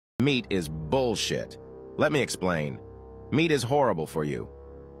Meat is bullshit. Let me explain. Meat is horrible for you.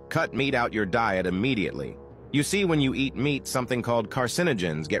 Cut meat out your diet immediately. You see, when you eat meat, something called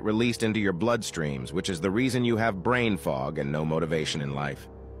carcinogens get released into your bloodstreams, which is the reason you have brain fog and no motivation in life.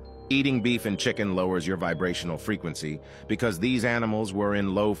 Eating beef and chicken lowers your vibrational frequency because these animals were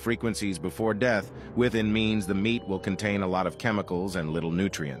in low frequencies before death, within means the meat will contain a lot of chemicals and little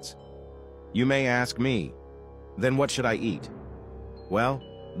nutrients. You may ask me, then what should I eat? Well,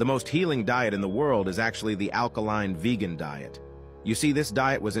 the most healing diet in the world is actually the alkaline vegan diet. You see, this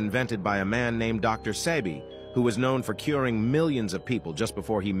diet was invented by a man named Dr. Sebi, who was known for curing millions of people just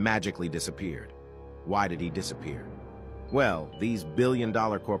before he magically disappeared. Why did he disappear? Well, these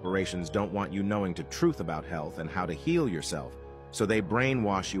billion-dollar corporations don't want you knowing the truth about health and how to heal yourself, so they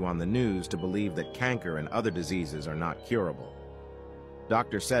brainwash you on the news to believe that cancer and other diseases are not curable.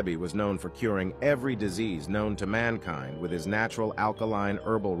 Dr. Sebi was known for curing every disease known to mankind with his natural alkaline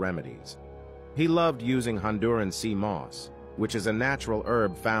herbal remedies. He loved using Honduran sea moss, which is a natural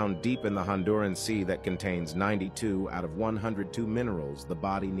herb found deep in the Honduran Sea that contains 92 out of 102 minerals the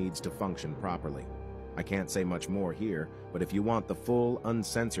body needs to function properly. I can't say much more here, but if you want the full,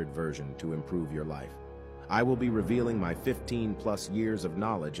 uncensored version to improve your life, I will be revealing my 15-plus years of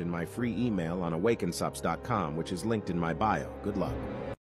knowledge in my free email on awakensups.com, which is linked in my bio. Good luck.